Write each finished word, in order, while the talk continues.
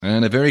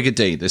And a very good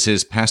day. This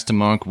is Pastor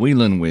Mark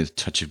Whelan with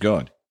Touch of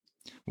God.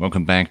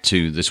 Welcome back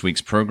to this week's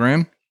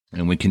program,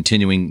 and we're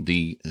continuing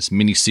this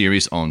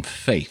mini-series on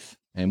faith.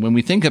 And when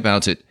we think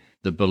about it,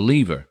 the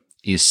believer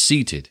is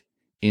seated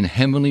in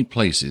heavenly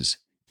places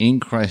in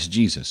Christ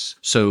Jesus.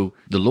 So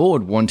the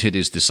Lord wanted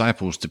his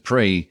disciples to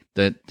pray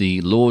that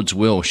the Lord's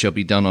will shall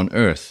be done on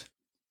earth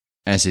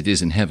as it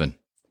is in heaven.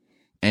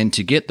 And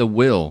to get the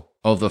will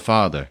of the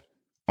Father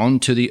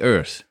onto the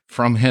earth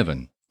from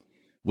heaven,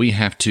 we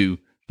have to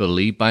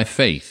believe by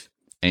faith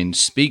and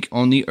speak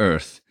on the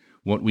earth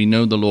what we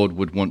know the Lord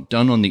would want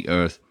done on the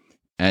earth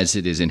as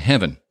it is in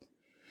heaven.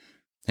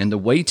 And the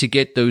way to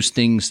get those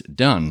things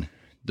done,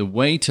 the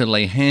way to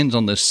lay hands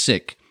on the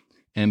sick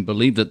and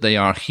believe that they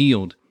are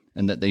healed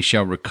and that they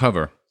shall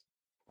recover,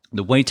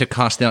 the way to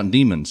cast out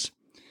demons,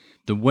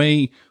 the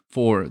way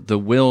for the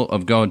will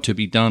of God to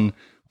be done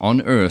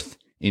on earth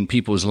in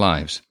people's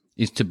lives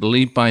is to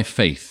believe by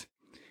faith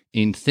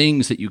in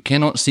things that you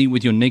cannot see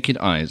with your naked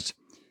eyes,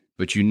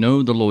 but you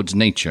know the Lord's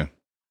nature,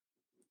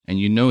 and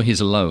you know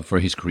his love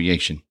for his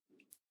creation.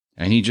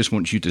 And he just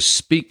wants you to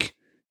speak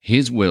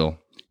his will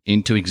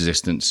into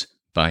existence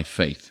by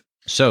faith.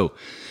 So,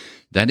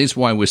 that is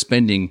why we're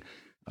spending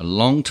a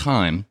long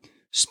time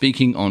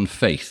speaking on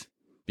faith.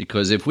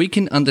 Because if we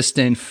can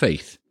understand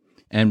faith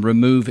and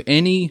remove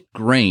any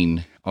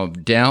grain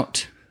of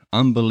doubt,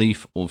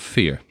 unbelief, or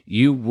fear,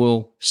 you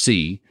will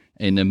see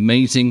an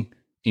amazing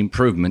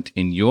improvement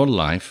in your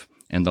life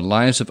and the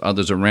lives of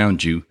others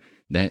around you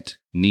that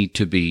need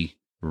to be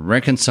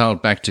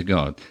reconciled back to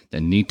God,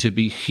 that need to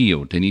be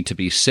healed, they need to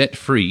be set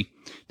free,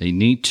 they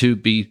need to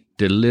be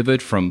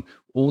delivered from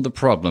all the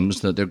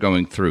problems that they're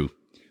going through,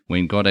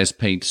 when God has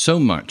paid so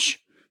much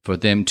for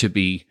them to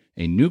be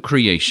a new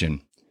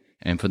creation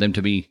and for them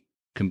to be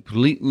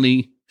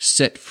completely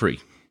set free.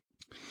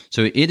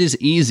 So it is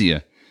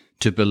easier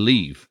to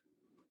believe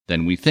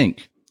than we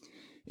think.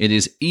 It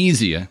is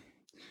easier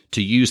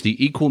to use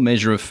the equal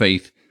measure of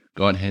faith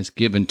God has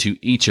given to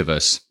each of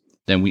us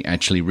than we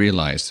actually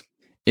realize.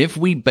 If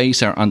we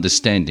base our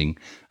understanding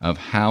of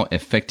how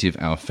effective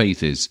our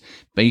faith is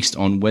based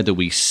on whether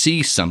we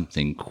see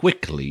something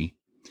quickly,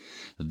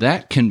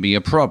 that can be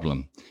a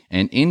problem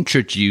and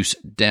introduce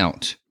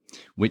doubt,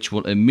 which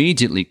will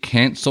immediately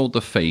cancel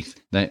the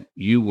faith that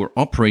you were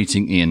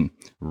operating in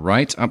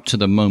right up to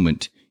the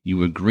moment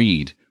you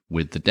agreed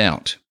with the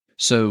doubt.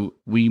 So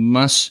we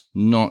must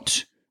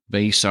not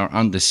base our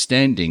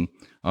understanding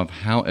of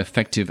how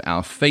effective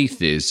our faith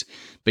is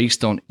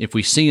based on if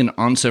we see an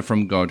answer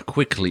from God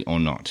quickly or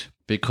not.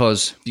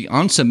 Because the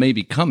answer may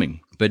be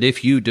coming, but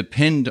if you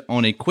depend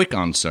on a quick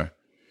answer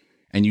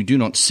and you do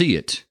not see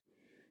it,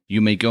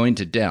 you may go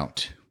into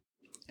doubt,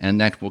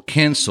 and that will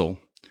cancel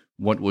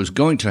what was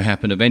going to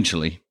happen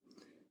eventually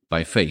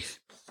by faith.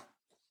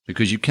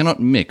 Because you cannot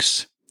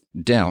mix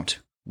doubt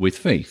with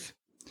faith.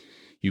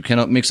 You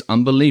cannot mix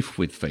unbelief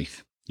with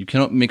faith. You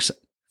cannot mix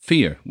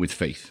fear with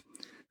faith.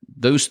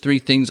 Those three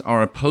things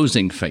are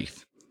opposing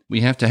faith.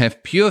 We have to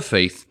have pure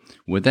faith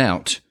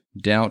without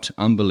doubt,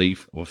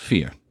 unbelief, or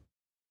fear.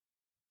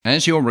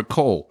 As you'll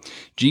recall,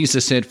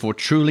 Jesus said, "For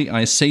truly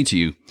I say to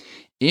you,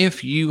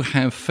 if you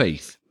have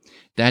faith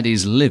that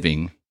is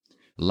living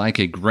like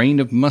a grain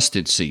of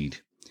mustard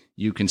seed,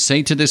 you can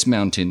say to this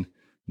mountain,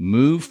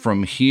 'Move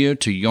from here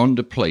to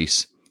yonder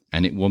place,'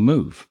 and it will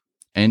move,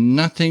 and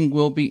nothing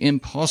will be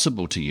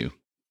impossible to you."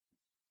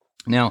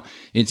 Now,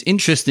 it's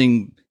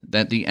interesting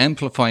that the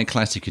Amplified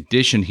Classic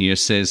Edition here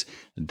says,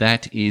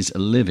 "that is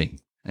living."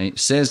 And it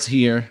says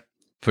here,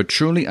 "For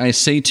truly I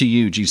say to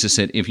you," Jesus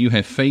said, "if you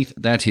have faith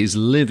that is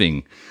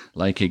living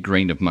like a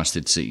grain of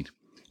mustard seed."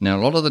 Now,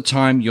 a lot of the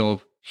time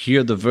you'll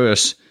hear the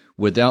verse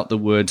without the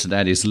words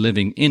 "that is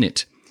living" in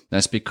it.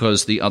 That's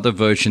because the other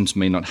versions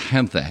may not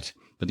have that.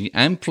 But the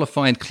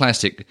Amplified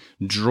Classic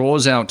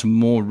draws out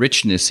more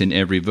richness in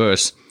every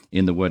verse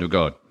in the Word of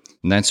God.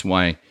 And that's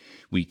why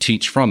we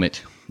teach from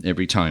it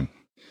every time.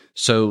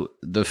 So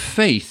the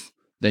faith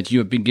that you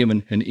have been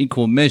given an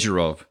equal measure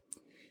of,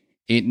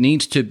 it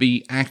needs to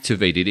be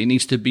activated. It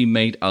needs to be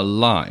made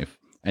alive.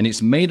 And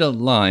it's made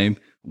alive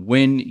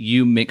when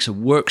you mix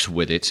works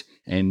with it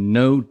and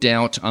no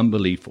doubt,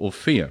 unbelief, or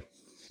fear.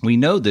 We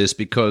know this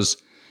because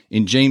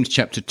in James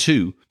chapter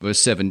 2, verse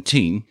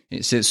 17,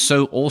 it says,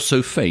 "So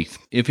also faith,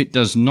 if it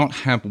does not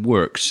have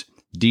works,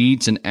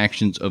 deeds and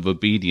actions of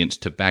obedience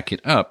to back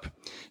it up,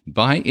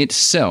 by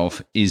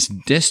itself is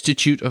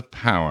destitute of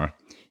power,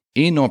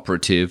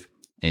 inoperative,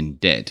 and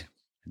dead."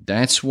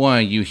 That's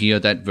why you hear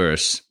that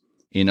verse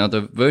in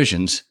other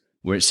versions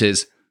where it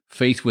says,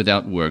 "Faith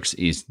without works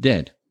is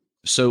dead."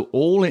 So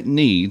all it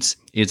needs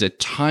is a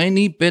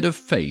tiny bit of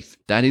faith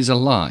that is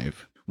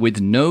alive, with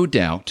no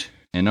doubt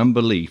and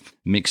unbelief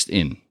mixed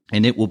in,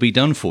 and it will be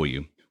done for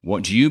you.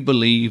 What you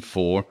believe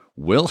for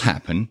will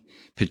happen,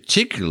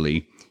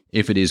 particularly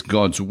if it is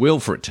God's will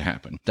for it to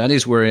happen. That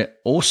is where it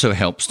also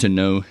helps to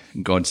know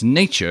God's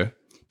nature,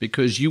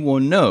 because you will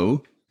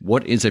know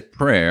what is a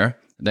prayer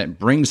that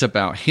brings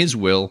about His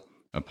will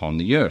upon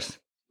the earth.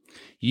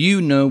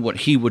 You know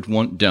what He would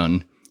want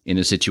done in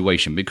a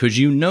situation because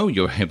you know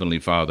your Heavenly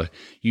Father,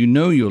 you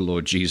know your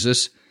Lord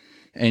Jesus,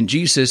 and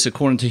Jesus,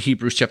 according to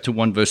Hebrews chapter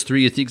 1, verse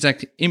 3, is the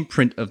exact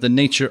imprint of the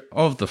nature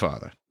of the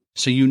Father.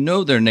 So you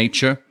know their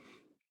nature,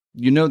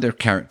 you know their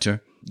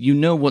character, you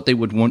know what they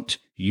would want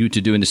you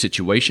to do in the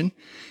situation,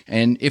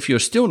 and if you're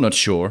still not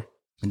sure,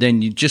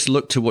 then you just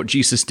look to what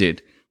Jesus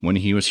did when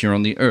he was here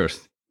on the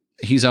earth.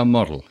 He's our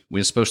model.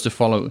 We're supposed to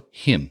follow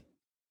him.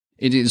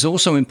 It is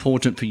also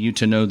important for you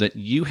to know that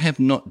you have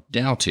not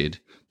doubted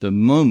the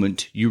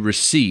moment you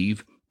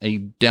receive a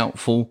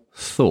doubtful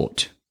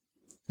thought.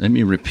 Let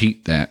me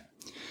repeat that.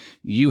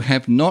 You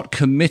have not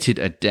committed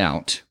a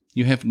doubt.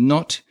 You have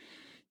not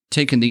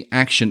taken the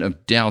action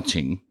of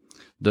doubting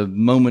the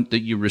moment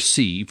that you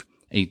receive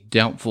a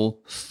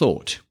doubtful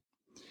thought.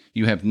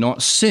 You have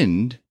not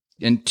sinned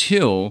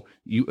until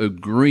you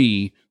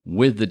agree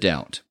with the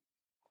doubt.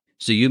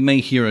 So you may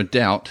hear a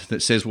doubt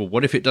that says, well,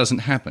 what if it doesn't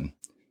happen?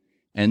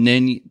 And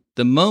then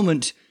the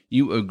moment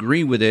you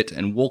agree with it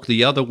and walk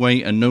the other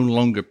way and no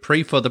longer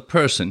pray for the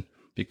person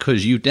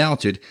because you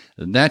doubted,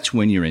 that's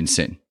when you're in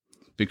sin.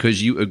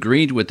 Because you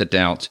agreed with the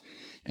doubt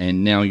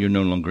and now you're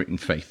no longer in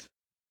faith.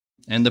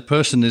 And the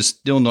person is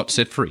still not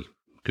set free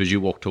because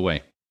you walked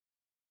away.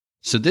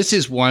 So this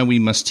is why we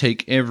must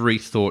take every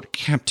thought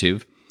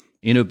captive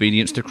in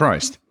obedience to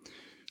Christ.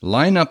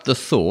 Line up the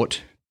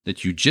thought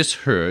that you just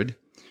heard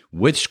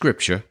with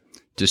Scripture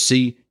to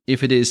see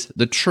if it is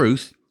the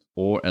truth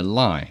or a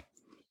lie.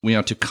 We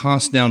are to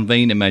cast down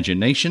vain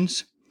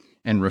imaginations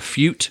and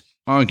refute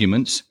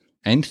arguments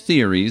and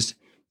theories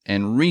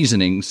and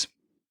reasonings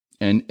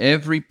and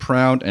every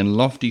proud and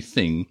lofty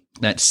thing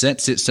that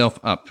sets itself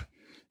up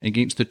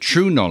against the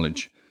true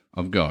knowledge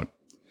of God.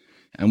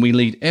 And we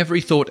lead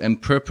every thought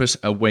and purpose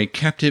away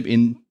captive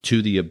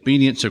into the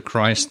obedience of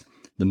Christ,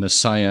 the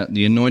Messiah,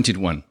 the Anointed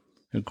One,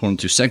 according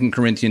to 2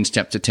 Corinthians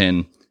chapter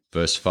 10,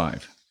 verse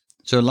 5.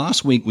 So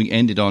last week we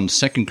ended on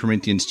 2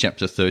 Corinthians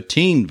chapter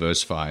 13,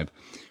 verse 5,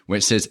 where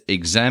it says,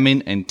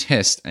 examine and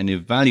test and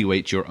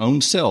evaluate your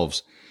own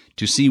selves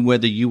to see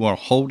whether you are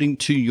holding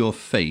to your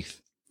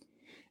faith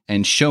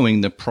and showing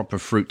the proper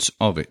fruits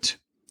of it.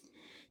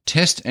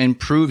 Test and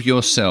prove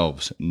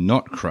yourselves,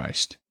 not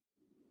Christ.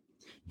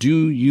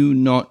 Do you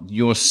not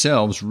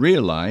yourselves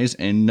realize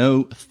and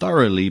know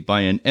thoroughly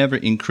by an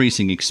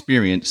ever-increasing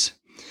experience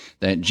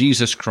that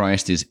Jesus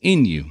Christ is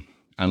in you,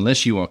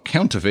 unless you are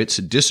counterfeits,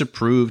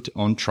 disapproved,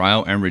 on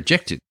trial, and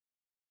rejected?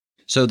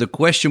 So the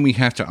question we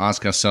have to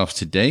ask ourselves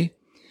today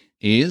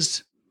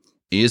is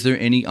there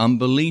any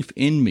unbelief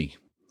in me?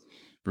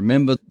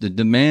 Remember the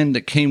demand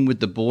that came with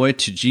the boy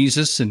to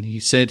Jesus, and he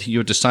said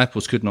your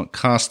disciples could not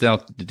cast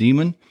out the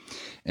demon,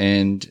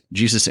 and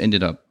Jesus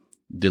ended up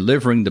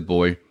delivering the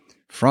boy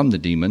from the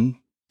demon,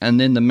 and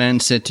then the man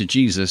said to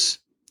Jesus,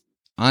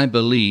 I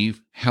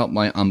believe, help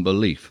my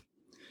unbelief.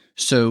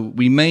 So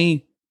we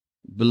may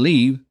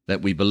believe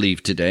that we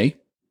believe today,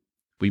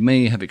 we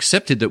may have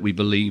accepted that we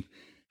believe,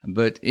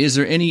 but is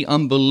there any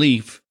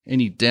unbelief,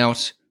 any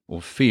doubt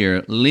or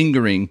fear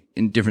lingering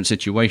in different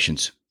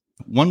situations?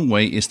 One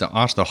way is to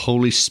ask the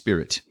Holy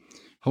Spirit,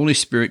 Holy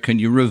Spirit, can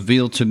you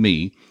reveal to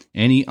me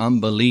any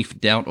unbelief,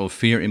 doubt, or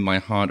fear in my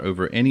heart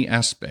over any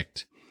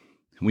aspect?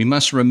 We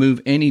must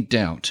remove any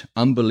doubt,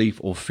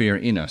 unbelief, or fear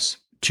in us.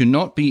 To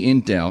not be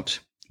in doubt,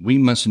 we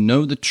must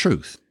know the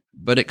truth,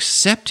 but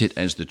accept it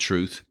as the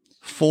truth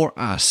for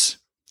us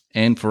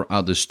and for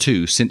others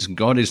too, since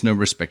God is no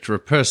respecter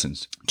of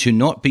persons. To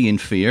not be in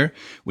fear,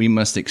 we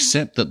must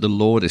accept that the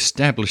Lord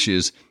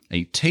establishes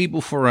a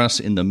table for us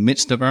in the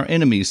midst of our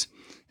enemies,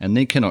 and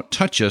they cannot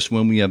touch us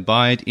when we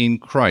abide in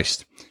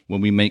Christ,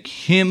 when we make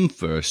Him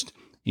first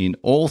in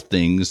all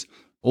things,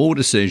 all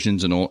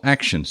decisions, and all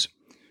actions.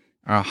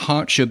 Our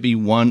heart should be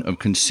one of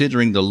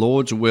considering the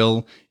Lord's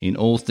will in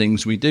all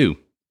things we do.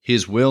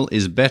 His will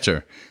is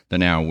better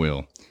than our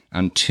will,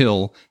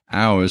 until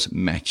ours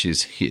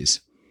matches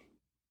His.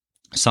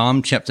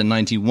 Psalm chapter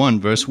 91,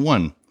 verse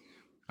 1.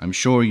 I'm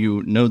sure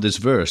you know this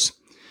verse.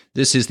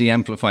 This is the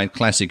Amplified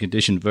Classic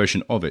Edition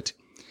version of it.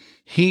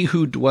 He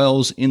who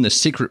dwells in the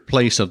secret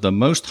place of the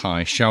Most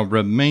High shall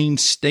remain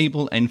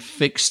stable and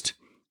fixed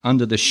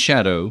under the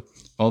shadow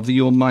of the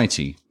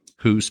Almighty,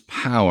 whose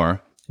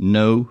power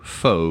no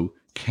foe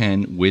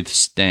can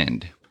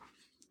withstand.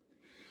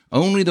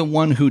 Only the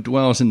one who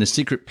dwells in the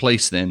secret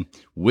place, then,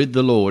 with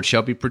the Lord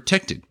shall be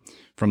protected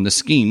from the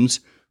schemes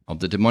of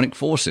the demonic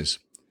forces.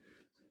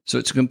 So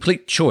it's a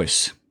complete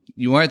choice.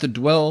 You either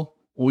dwell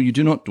or you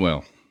do not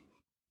dwell.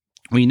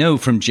 We know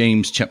from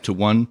James chapter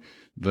 1,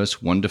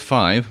 verse 1 to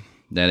 5,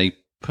 that a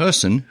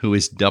person who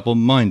is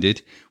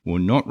double-minded will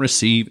not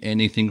receive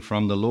anything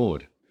from the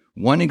Lord.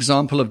 One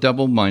example of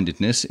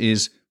double-mindedness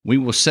is we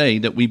will say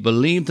that we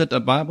believe that the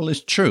Bible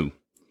is true,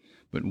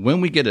 but when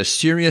we get a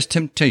serious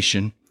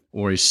temptation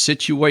or a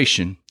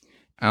situation,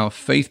 our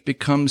faith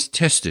becomes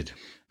tested.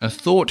 A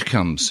thought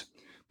comes,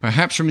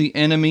 perhaps from the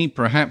enemy,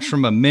 perhaps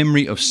from a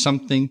memory of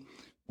something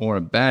or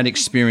a bad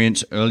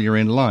experience earlier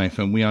in life,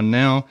 and we are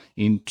now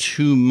in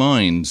two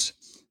minds.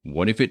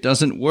 What if it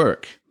doesn't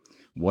work?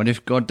 What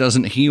if God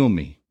doesn't heal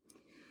me?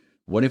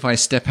 What if I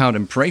step out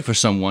and pray for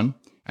someone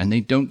and they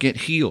don't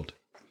get healed.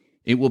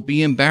 It will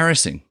be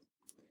embarrassing.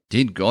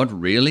 Did God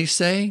really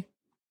say?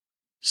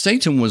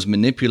 Satan was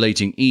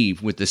manipulating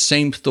Eve with the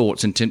same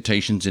thoughts and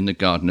temptations in the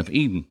Garden of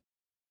Eden.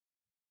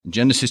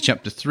 Genesis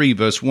chapter 3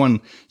 verse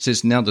 1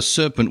 says, "Now the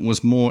serpent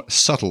was more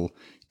subtle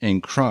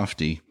and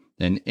crafty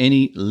than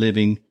any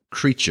living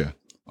creature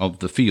of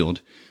the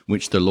field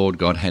which the Lord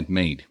God had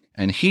made.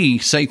 And he,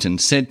 Satan,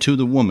 said to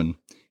the woman,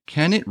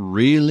 Can it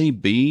really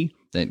be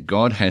that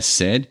God has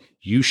said,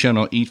 You shall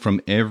not eat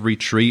from every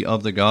tree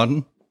of the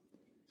garden?"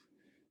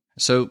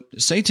 So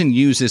Satan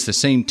uses the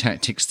same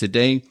tactics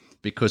today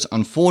because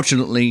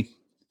unfortunately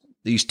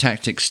these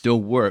tactics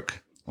still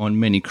work on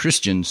many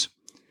Christians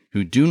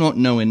who do not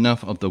know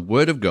enough of the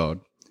Word of God,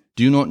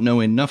 do not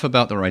know enough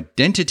about their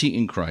identity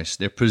in Christ,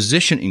 their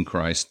position in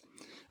Christ,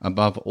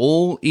 above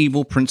all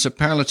evil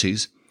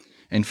principalities,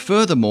 and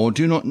furthermore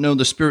do not know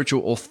the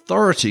spiritual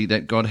authority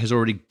that God has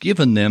already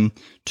given them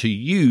to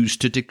use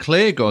to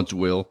declare God's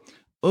will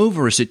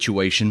over a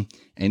situation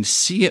and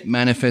see it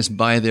manifest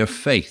by their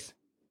faith.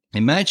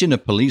 Imagine a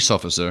police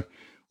officer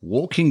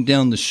walking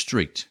down the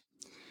street.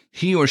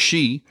 He or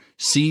she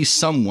sees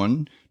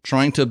someone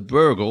trying to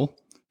burgle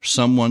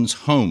someone's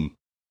home,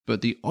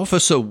 but the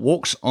officer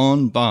walks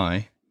on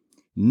by,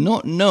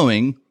 not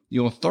knowing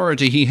the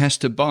authority he has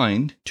to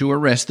bind to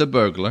arrest the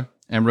burglar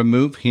and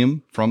remove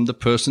him from the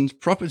person's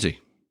property.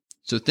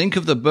 So think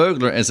of the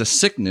burglar as a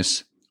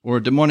sickness or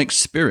a demonic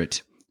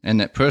spirit, and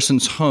that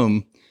person's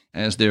home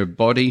as their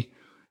body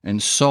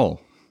and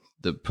soul.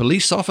 The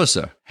police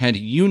officer had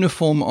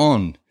uniform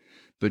on,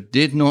 but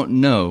did not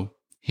know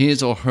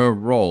his or her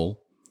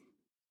role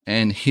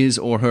and his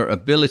or her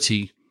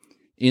ability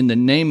in the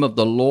name of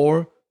the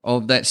law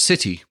of that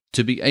city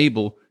to be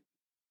able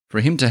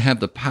for him to have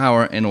the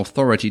power and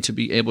authority to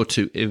be able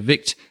to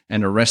evict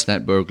and arrest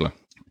that burglar.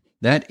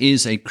 That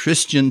is a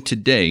Christian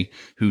today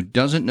who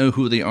doesn't know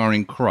who they are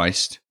in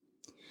Christ,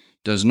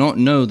 does not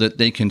know that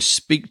they can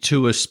speak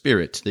to a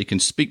spirit, they can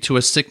speak to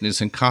a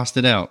sickness and cast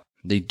it out.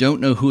 They don't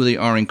know who they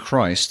are in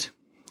Christ,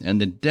 and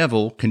the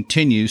devil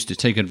continues to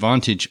take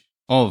advantage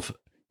of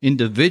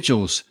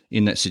individuals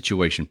in that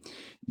situation.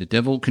 The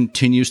devil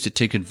continues to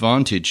take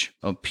advantage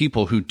of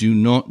people who do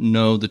not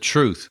know the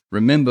truth.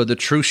 Remember, the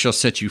truth shall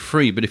set you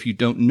free, but if you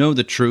don't know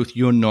the truth,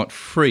 you're not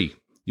free.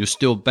 You're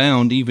still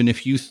bound even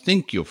if you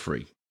think you're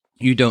free.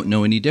 You don't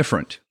know any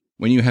different.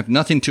 When you have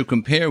nothing to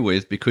compare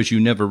with because you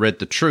never read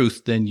the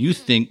truth, then you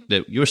think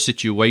that your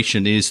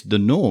situation is the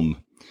norm.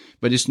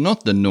 But it's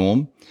not the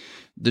norm.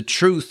 The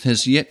truth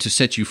has yet to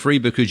set you free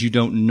because you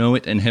don't know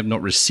it and have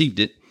not received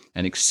it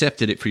and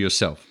accepted it for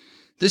yourself.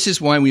 This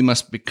is why we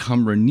must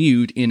become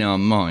renewed in our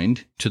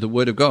mind to the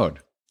Word of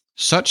God,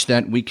 such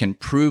that we can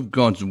prove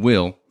God's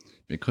will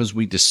because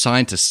we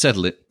decide to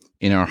settle it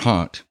in our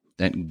heart,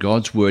 that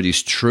God's Word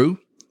is true,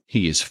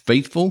 He is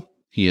faithful,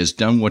 He has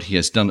done what He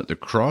has done at the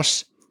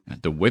cross,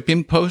 at the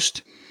whipping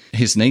post.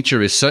 His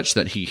nature is such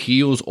that He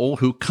heals all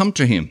who come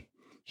to Him.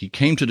 He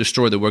came to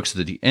destroy the works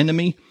of the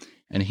enemy,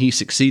 and He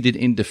succeeded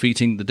in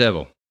defeating the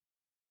devil.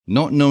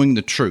 Not knowing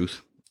the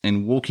truth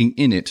and walking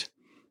in it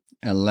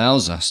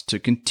allows us to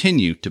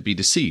continue to be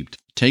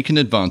deceived, taken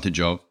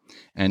advantage of,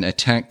 and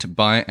attacked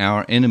by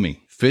our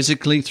enemy,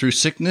 physically through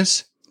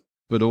sickness,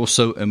 but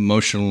also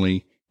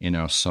emotionally in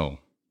our soul.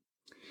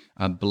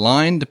 A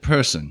blind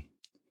person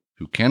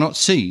who cannot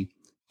see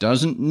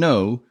doesn't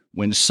know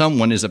when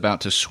someone is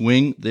about to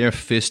swing their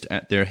fist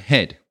at their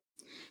head.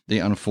 They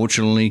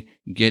unfortunately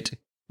get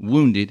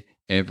wounded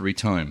every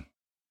time.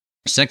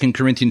 2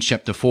 Corinthians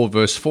chapter 4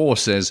 verse 4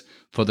 says,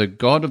 "For the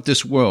God of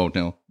this world,"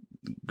 now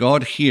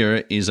God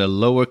here is a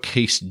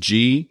lowercase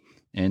g,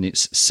 and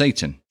it's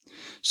Satan.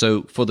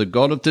 So, "For the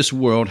God of this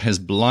world has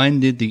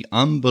blinded the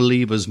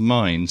unbelievers'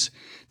 minds,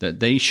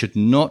 that they should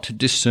not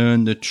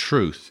discern the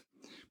truth,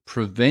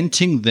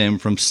 preventing them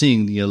from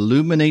seeing the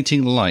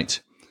illuminating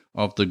light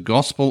of the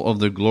gospel of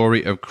the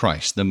glory of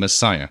Christ, the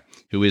Messiah,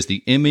 who is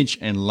the image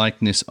and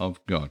likeness of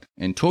God."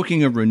 And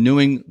talking of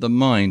renewing the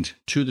mind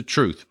to the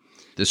truth,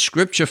 the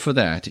scripture for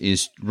that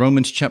is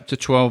Romans chapter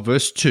 12,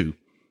 verse 2.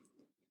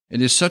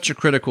 It is such a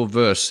critical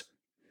verse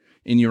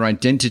in your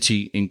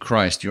identity in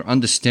Christ, your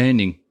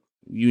understanding.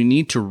 You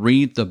need to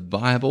read the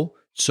Bible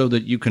so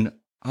that you can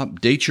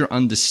update your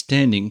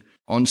understanding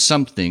on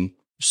something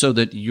so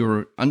that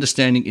your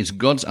understanding is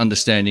God's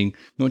understanding,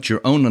 not your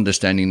own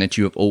understanding that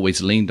you have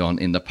always leaned on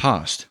in the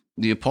past.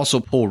 The Apostle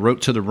Paul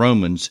wrote to the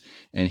Romans,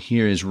 and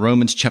here is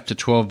Romans chapter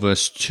 12,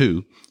 verse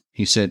 2.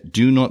 He said,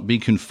 "Do not be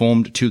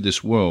conformed to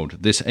this world,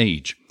 this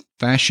age,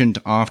 fashioned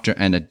after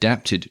and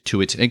adapted to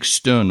its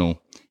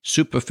external,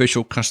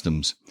 superficial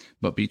customs,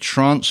 but be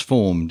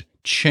transformed,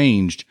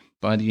 changed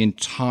by the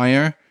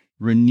entire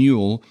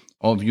renewal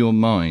of your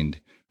mind,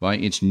 by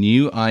its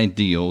new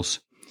ideals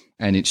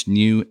and its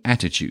new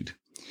attitude,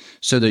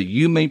 so that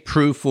you may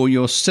prove for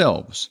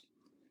yourselves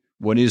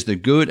what is the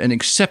good and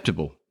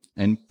acceptable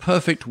and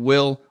perfect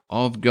will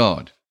of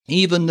God,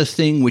 even the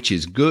thing which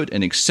is good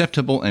and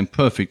acceptable and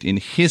perfect in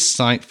His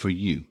sight for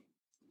you."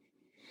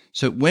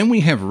 So when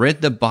we have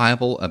read the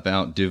Bible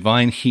about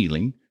divine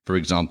healing, for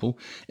example,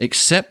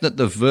 accept that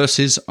the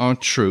verses are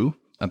true,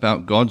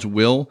 about God's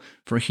will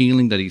for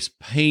healing, that he's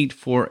paid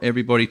for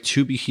everybody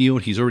to be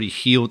healed. He's already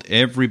healed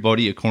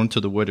everybody according to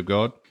the word of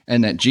God,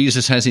 and that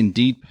Jesus has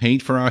indeed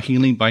paid for our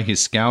healing by his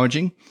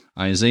scourging,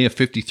 Isaiah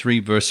 53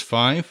 verse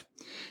 5.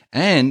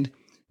 And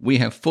we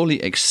have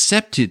fully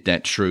accepted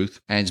that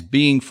truth as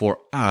being for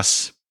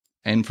us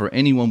and for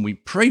anyone we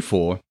pray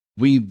for.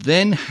 We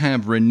then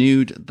have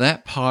renewed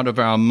that part of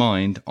our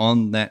mind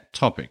on that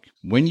topic.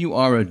 When you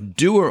are a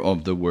doer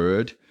of the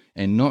word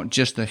and not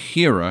just a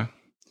hearer,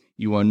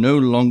 you are no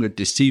longer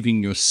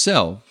deceiving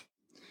yourself.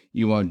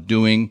 You are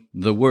doing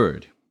the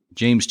word.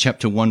 James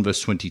chapter 1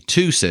 verse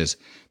 22 says,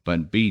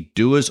 "But be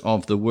doers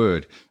of the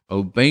word,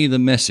 obey the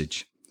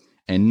message,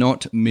 and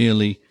not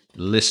merely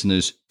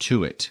listeners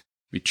to it,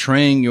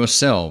 betraying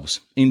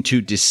yourselves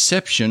into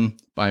deception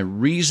by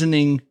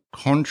reasoning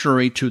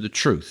contrary to the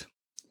truth."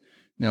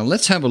 Now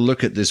let's have a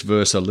look at this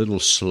verse a little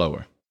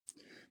slower,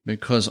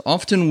 because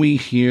often we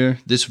hear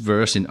this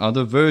verse in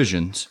other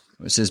versions.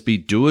 It says, "Be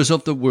doers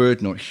of the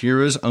word, not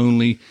hearers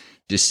only,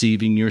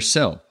 deceiving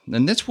yourself."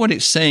 And that's what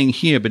it's saying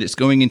here, but it's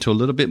going into a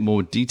little bit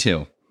more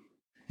detail.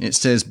 It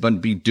says,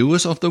 "But be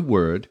doers of the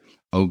word,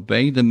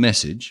 obey the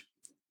message,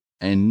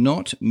 and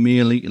not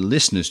merely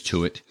listeners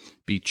to it,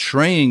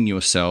 betraying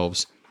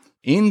yourselves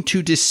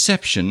into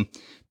deception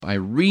by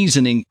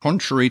reasoning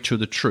contrary to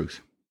the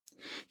truth."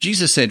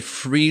 Jesus said,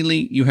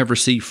 "Freely you have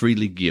received,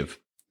 freely give."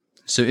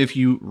 So if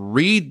you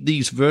read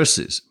these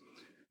verses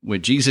where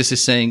Jesus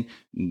is saying,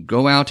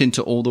 go out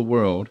into all the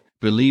world,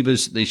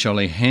 believers, they shall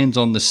lay hands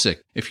on the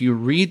sick. If you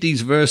read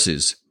these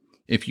verses,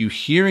 if you're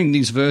hearing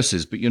these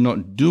verses, but you're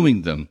not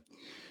doing them,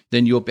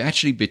 then you're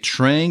actually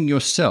betraying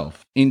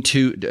yourself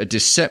into a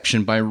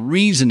deception by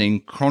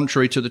reasoning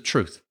contrary to the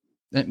truth.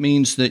 That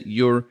means that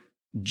you're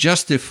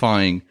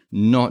justifying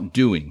not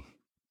doing.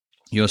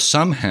 You're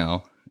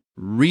somehow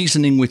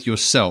reasoning with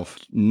yourself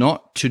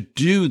not to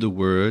do the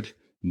word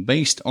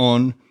based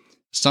on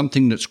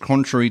something that's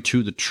contrary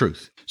to the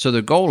truth. So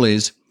the goal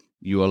is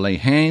you will lay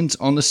hands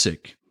on the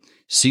sick,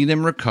 see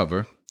them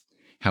recover,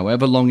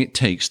 however long it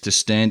takes to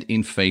stand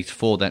in faith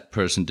for that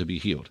person to be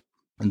healed.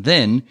 And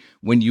then,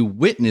 when you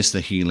witness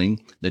the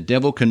healing, the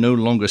devil can no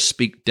longer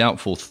speak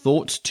doubtful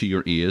thoughts to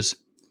your ears,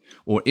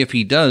 or if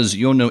he does,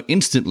 you'll know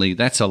instantly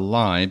that's a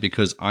lie,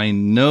 because I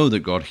know that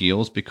God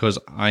heals, because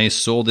I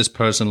saw this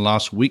person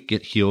last week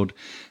get healed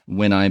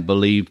when I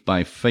believed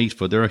by faith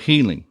for their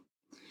healing.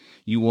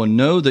 You will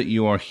know that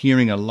you are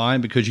hearing a lie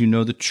because you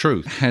know the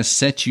truth has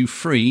set you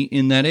free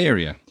in that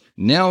area.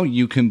 Now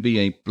you can be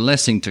a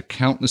blessing to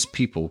countless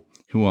people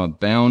who are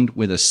bound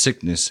with a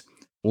sickness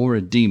or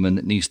a demon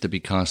that needs to be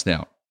cast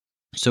out.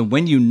 So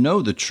when you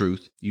know the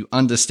truth, you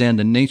understand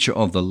the nature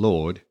of the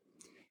Lord,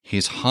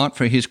 his heart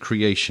for his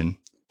creation,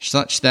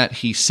 such that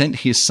he sent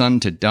his Son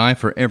to die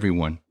for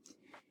everyone.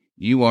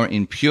 You are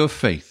in pure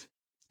faith,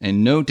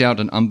 and no doubt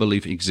and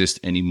unbelief exists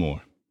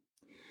anymore.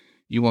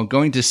 You are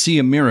going to see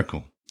a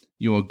miracle.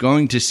 You are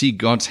going to see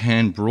God's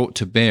hand brought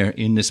to bear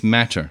in this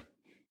matter.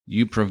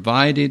 You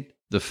provided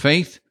the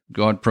faith,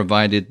 God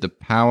provided the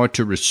power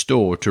to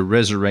restore, to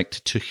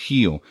resurrect, to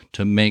heal,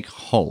 to make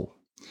whole.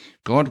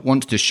 God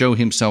wants to show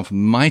himself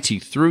mighty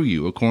through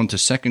you, according to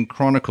 2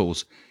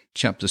 Chronicles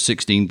chapter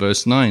 16,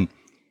 verse 9,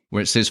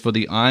 where it says, "For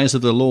the eyes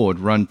of the Lord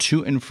run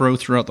to and fro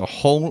throughout the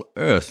whole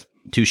earth,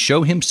 to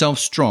show himself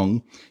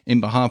strong in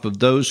behalf of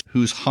those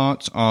whose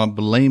hearts are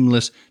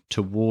blameless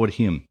toward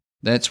him."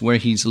 That's where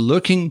he's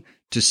looking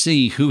to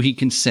see who he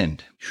can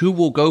send. Who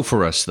will go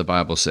for us, the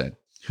Bible said.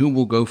 Who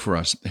will go for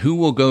us? Who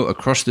will go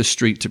across the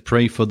street to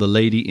pray for the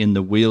lady in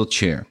the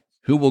wheelchair?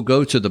 Who will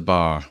go to the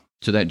bar,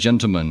 to that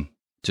gentleman,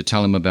 to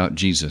tell him about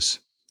Jesus?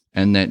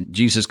 And that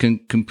Jesus can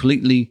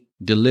completely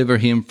deliver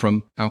him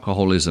from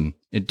alcoholism,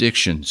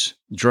 addictions,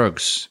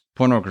 drugs,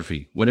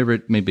 pornography, whatever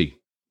it may be.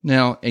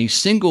 Now, a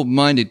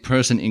single-minded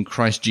person in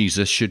Christ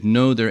Jesus should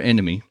know their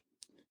enemy,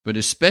 but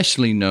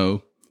especially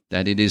know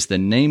that it is the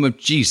name of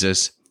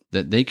Jesus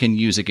that they can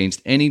use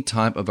against any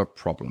type of a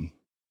problem.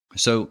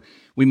 So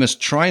we must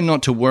try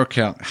not to work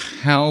out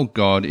how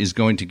God is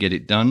going to get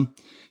it done.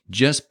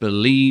 Just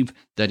believe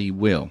that he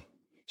will.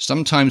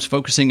 Sometimes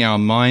focusing our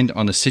mind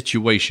on a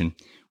situation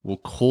will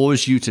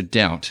cause you to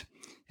doubt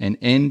and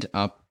end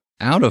up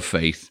out of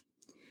faith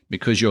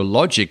because your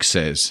logic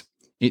says,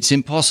 it's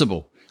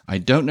impossible. I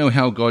don't know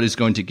how God is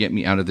going to get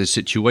me out of this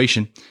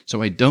situation,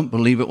 so I don't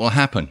believe it will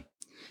happen.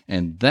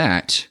 And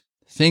that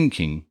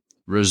thinking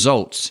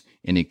results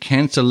in a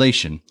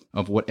cancellation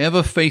of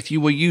whatever faith you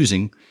were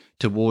using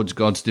towards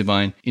God's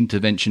divine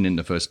intervention in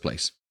the first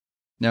place.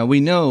 Now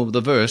we know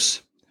the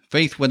verse,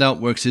 faith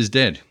without works is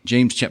dead.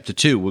 James chapter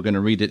 2, we're going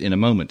to read it in a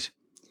moment.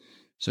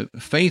 So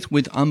faith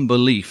with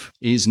unbelief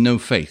is no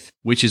faith,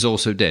 which is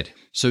also dead.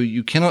 So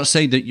you cannot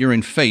say that you're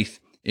in faith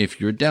if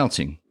you're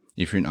doubting,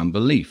 if you're in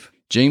unbelief.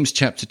 James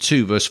chapter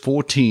 2, verse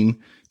 14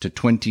 to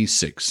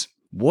 26.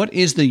 What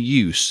is the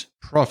use,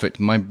 profit,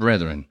 my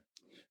brethren,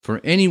 for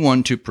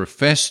anyone to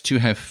profess to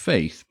have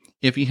faith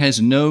if he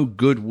has no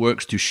good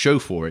works to show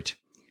for it?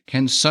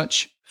 Can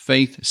such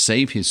faith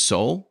save his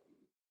soul?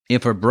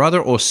 If a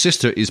brother or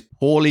sister is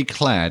poorly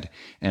clad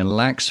and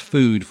lacks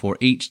food for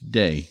each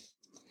day,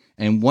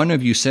 and one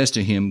of you says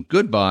to him,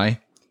 "Goodbye,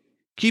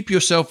 keep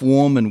yourself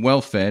warm and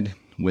well fed,"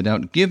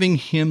 without giving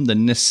him the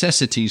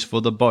necessities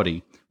for the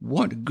body,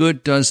 what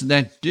good does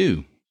that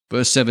do?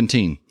 Verse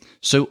 17,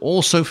 so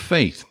also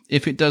faith,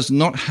 if it does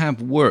not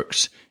have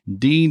works,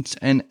 deeds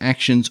and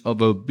actions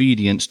of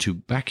obedience to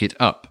back it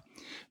up,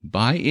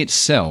 by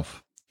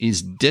itself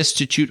is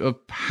destitute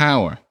of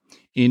power,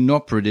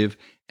 inoperative,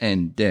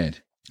 and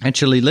dead.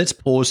 Actually, let's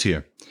pause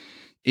here.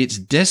 It's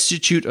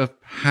destitute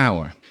of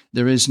power.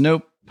 There is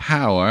no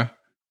power,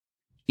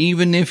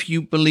 even if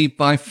you believe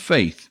by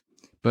faith.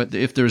 But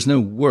if there is no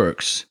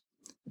works,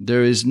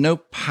 there is no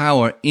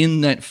power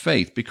in that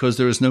faith because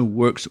there is no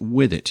works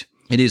with it.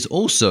 It is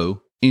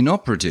also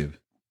inoperative,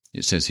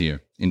 it says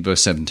here in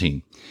verse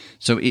 17.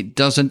 So it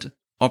doesn't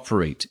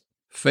operate.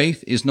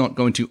 Faith is not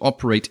going to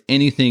operate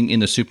anything in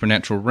the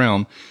supernatural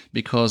realm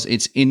because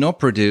it's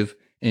inoperative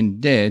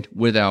and dead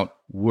without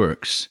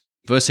works.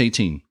 Verse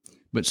 18,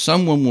 but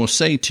someone will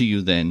say to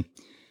you then,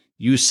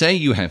 "You say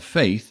you have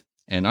faith,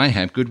 and I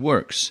have good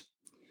works.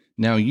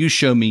 Now you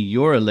show me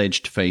your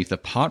alleged faith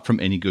apart from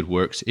any good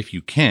works, if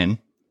you can,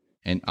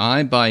 and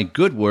I by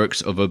good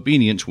works of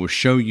obedience will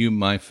show you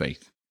my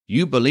faith.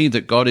 You believe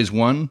that God is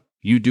one,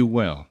 you do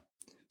well.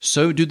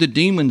 So do the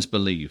demons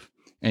believe,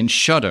 and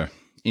shudder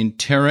in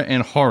terror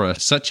and horror,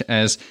 such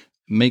as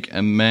make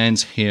a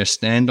man's hair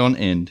stand on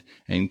end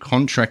and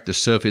contract the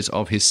surface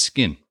of his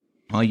skin.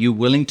 Are you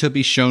willing to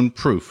be shown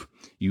proof,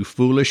 you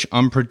foolish,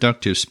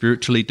 unproductive,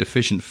 spiritually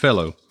deficient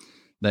fellow,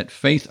 that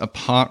faith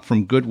apart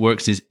from good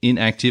works is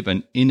inactive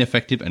and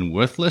ineffective and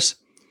worthless?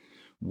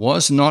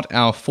 Was not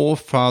our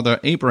forefather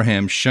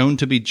Abraham shown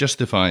to be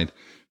justified,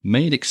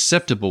 made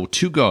acceptable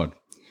to God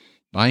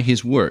by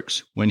his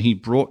works, when he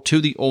brought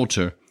to the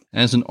altar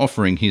as an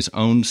offering his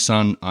own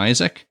son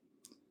Isaac?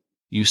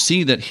 You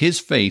see that his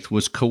faith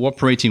was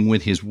cooperating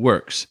with his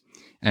works,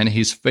 and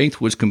his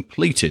faith was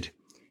completed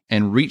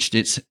and reached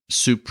its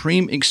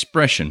supreme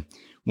expression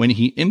when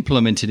he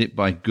implemented it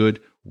by good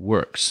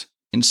works.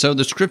 And so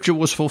the scripture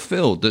was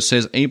fulfilled that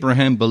says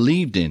Abraham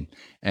believed in,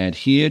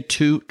 adhered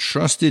to,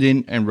 trusted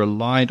in, and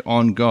relied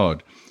on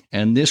God,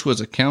 and this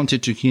was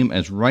accounted to him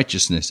as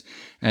righteousness,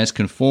 as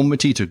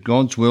conformity to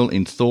God's will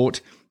in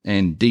thought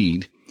and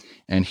deed,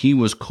 and he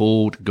was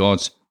called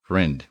God's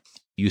friend.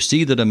 You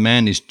see that a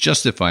man is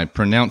justified,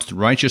 pronounced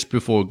righteous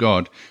before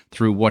God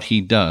through what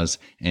he does,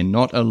 and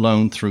not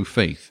alone through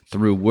faith,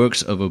 through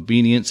works of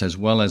obedience as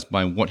well as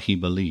by what he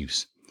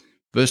believes.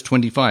 Verse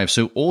 25,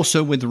 so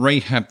also with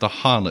Rahab the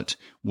harlot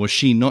was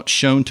she not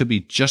shown to be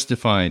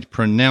justified,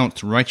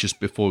 pronounced righteous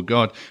before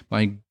God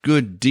by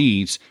good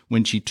deeds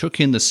when she took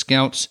in the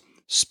scouts,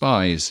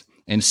 spies,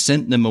 and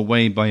sent them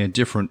away by a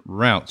different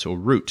route or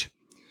route.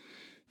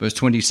 Verse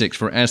 26,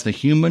 for as the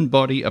human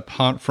body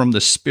apart from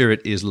the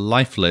spirit is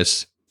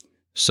lifeless,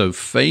 so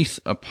faith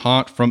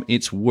apart from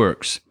its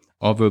works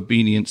of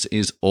obedience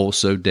is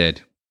also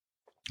dead.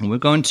 And we're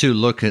going to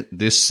look at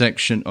this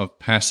section of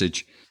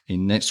passage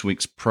in next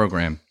week's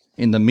program.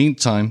 In the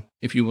meantime,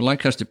 if you would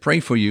like us to pray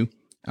for you,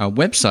 our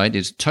website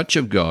is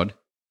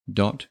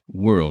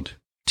touchofgod.world,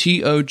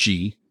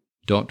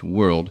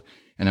 TOG.world,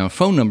 and our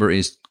phone number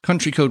is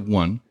country code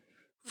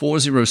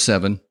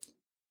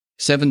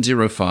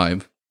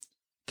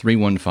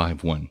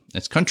 1-407-705-3151.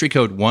 That's country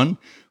code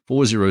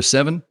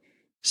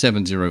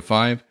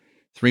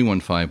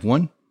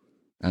 1-407-705-3151.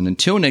 And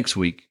until next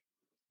week,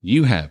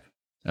 you have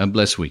a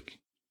blessed week.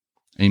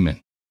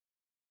 Amen.